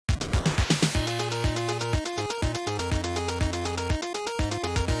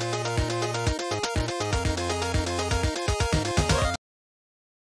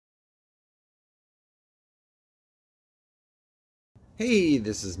Hey,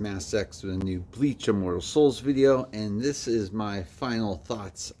 this is mhatsh with a new Bleach Immortal Souls video, and this is my final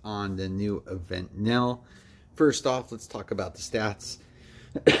thoughts on the new event Nelliel. First off, let's talk about the stats.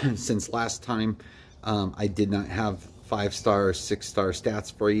 Since last time, I did not have 5-star or 6-star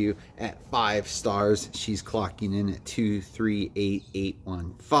stats for you. At 5 stars, she's clocking in at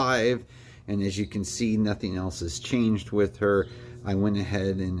 238,815, and as you can see, nothing else has changed with her. I went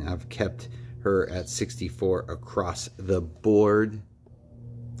ahead and I've kept her at 64 across the board.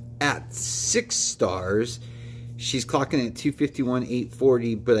 At 6 stars, she's clocking at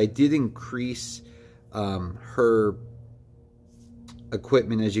 251,840, but I did increase her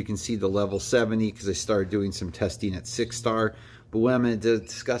equipment, as you can see, to level 70 because I started doing some testing at 6-star. But what I'm going to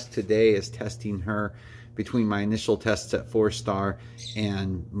discuss today is testing her between my initial tests at 4-star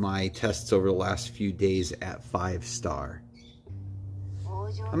and my tests over the last few days at 5-star.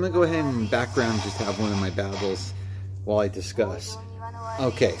 I'm going to go ahead and in the background just have one of my battles while I discuss.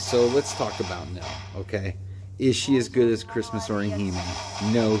 Okay, so let's talk about Nelliel, okay? Is she as good as Christmas Orihime?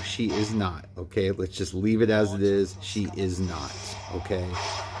 No, she is not, okay? Let's just leave it as it is. She is not, okay?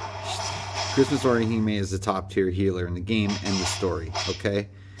 Christmas Orihime is the top tier healer in the game and the story, okay?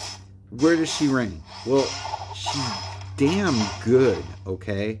 Where does she rank? Well, she's damn good,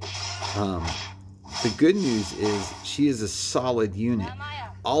 okay? The good news is she is a solid unit.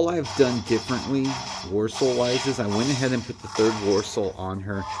 All I've done differently, War Soul wise, is I went ahead and put the 3rd War Soul on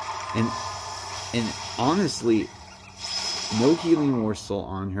her, and honestly, no healing War Soul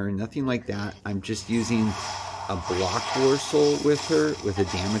on her, nothing like that. I'm just using a block War Soul with her with a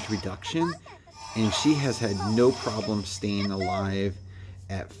damage reduction, and she has had no problem staying alive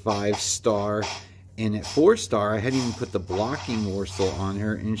at 5-star. And at 4-star, I hadn't even put the blocking War Soul on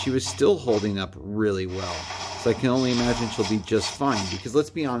her, and she was still holding up really well. So I can only imagine she'll be just fine. Because let's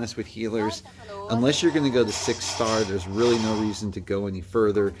be honest with healers, unless you're going to go to 6-star, there's really no reason to go any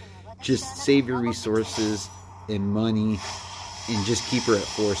further. Just save your resources and money, and just keep her at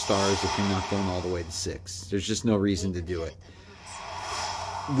 4 stars if you're not going all the way to 6. There's just no reason to do it.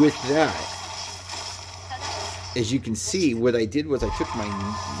 With that, as you can see, what I did was I took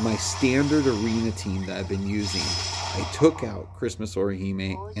my standard arena team that I've been using. I took out Christmas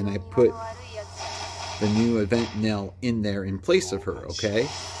Orihime and I put the new event Nelliel in there in place of her, okay?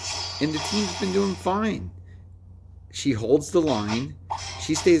 And the team's been doing fine. She holds the line.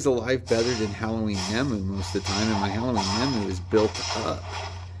 She stays alive better than Halloween Nemu most of the time, and my Halloween Nemu is built up.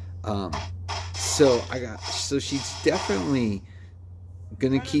 So she's definitely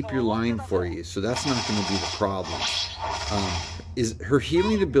gonna keep your line for you, so that's not gonna be the problem. Her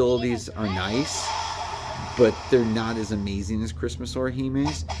healing abilities are nice, but they're not as amazing as Christmas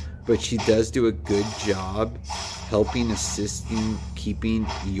Orihime's. But she does do a good job helping, assisting, keeping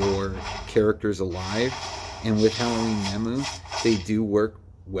your characters alive. And with Halloween Nemu, they do work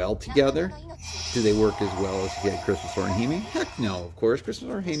well together. Do they work as well as Christmas Orihime? Heck no, of course. Christmas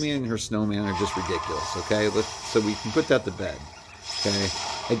Orihime and her snowman are just ridiculous, okay? So we can put that to bed, okay?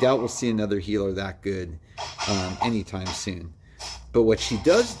 I doubt we'll see another healer that good anytime soon. But what she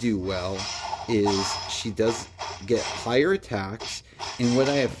does do well is she does get higher attacks. And what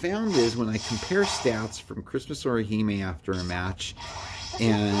I have found is when I compare stats from Christmas Orihime after a match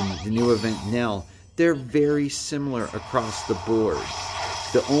and the new event Nelliel, they're very similar across the board.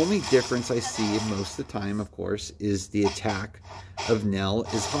 The only difference I see most of the time, of course, is the attack of Nelliel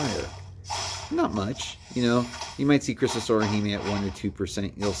is higher. Not much, you know. You might see Christmas Orihime at 1 or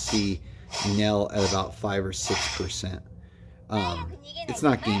 2%. You'll see Nelliel at about 5 or 6%. It's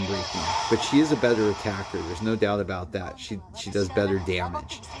not game breaking, but she is a better attacker. There's no doubt about that. She does better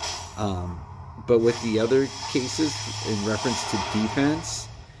damage. But with the other cases, in reference to defense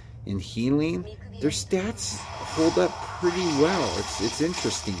and healing, their stats hold up pretty well. It's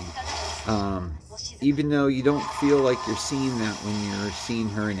interesting. Even though you don't feel like you're seeing that when you're seeing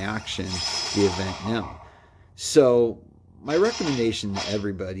her in action, the event Nelliel. So my recommendation to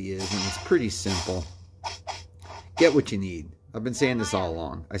everybody is, and it's pretty simple, get what you need. I've been saying this all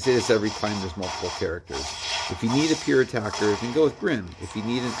along. I say this every time there's multiple characters. If you need a pure attacker, then go with Grim. If you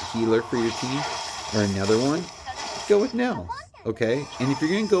need a healer for your team, or another one, go with Nelliel, okay? And if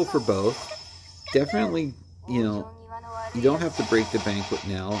you're going to go for both, definitely, you know, you don't have to break the bank with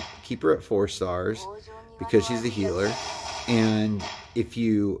Nelliel. Keep her at 4 stars because she's a healer. And if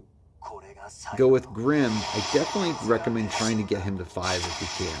you go with Grim, I definitely recommend trying to get him to 5 if you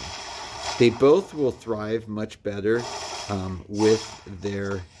can. They both will thrive much better with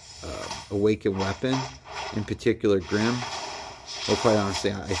their Awaken weapon, in particular Grim. Well, quite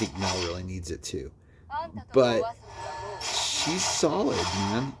honestly, I think Nelliel really needs it too. But she's solid,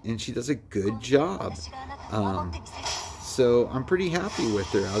 man, and she does a good job. So I'm pretty happy with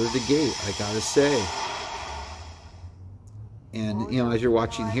her out of the gate, I gotta say. And, you know, as you're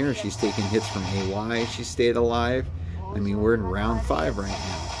watching here, she's taking hits from AY. She stayed alive. I mean, we're in round 5 right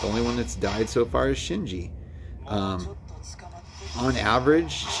now. The only one that's died so far is Shinji. On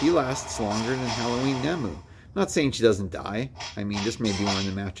average, she lasts longer than Halloween Nemu. I'm not saying she doesn't die. I mean, this may be one of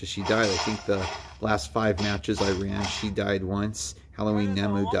the matches she died. I think the last 5 matches I ran, she died once. Halloween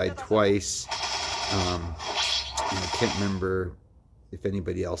Nemu died twice. I can't remember if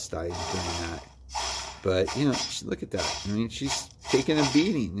anybody else died doing that. But, you know, look at that. I mean, she's taking a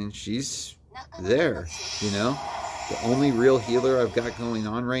beating, and she's there, you know. The only real healer I've got going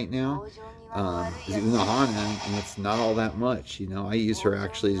on right now is Unohana, and it's not all that much, you know. I use her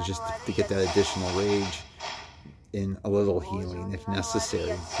actually just to get that additional rage and a little healing if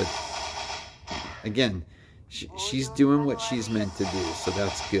necessary. But, again, she's doing what she's meant to do, so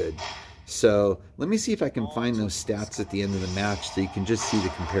that's good. So, let me see if I can find those stats at the end of the match so you can just see the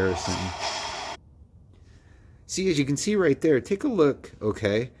comparison. See, as you can see right there, take a look,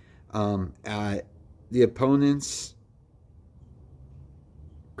 okay, at the opponent's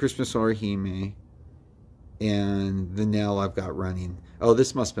Christmas Orihime and the Nell I've got running. Oh,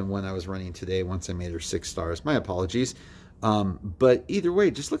 this must have been one I was running today once I made her 6 stars. My apologies. But either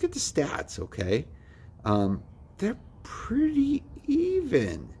way, just look at the stats, okay? They're pretty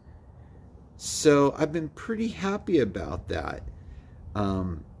even. So I've been pretty happy about that.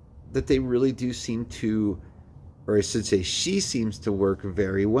 That they really do seem to, or I should say, she seems to work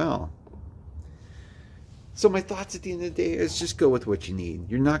very well. So my thoughts at the end of the day is just go with what you need.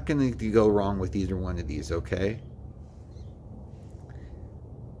 You're not going to go wrong with either one of these, okay?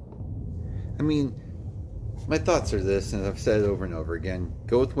 I mean, my thoughts are this, and I've said it over and over again.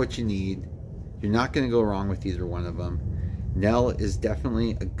 Go with what you need. You're not going to go wrong with either one of them. Nell is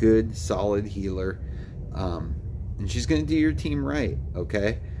definitely a good, solid healer. And she's going to do your team right,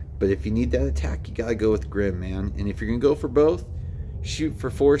 okay? But if you need that attack, you got to go with Grim, man. And if you're going to go for both, shoot for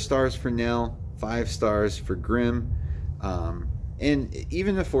 4 stars for Nell, 5 stars for Grim. And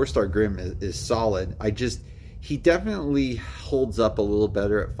even the 4-star Grim is solid. He definitely holds up a little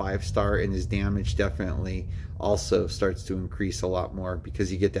better at 5-star, and his damage definitely also starts to increase a lot more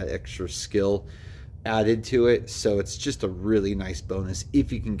because you get that extra skill added to it. So it's just a really nice bonus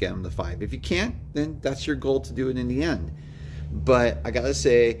if you can get him to 5. If you can't, then that's your goal to do it in the end. But I gotta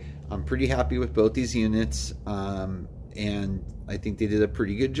say, I'm pretty happy with both these units, and I think they did a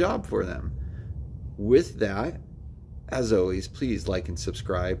pretty good job for them. With that, as always, please like and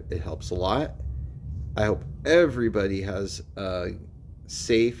subscribe. It helps a lot. I hope everybody has a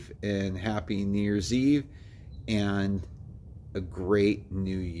safe and happy New Year's Eve and a great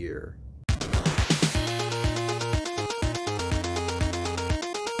new year.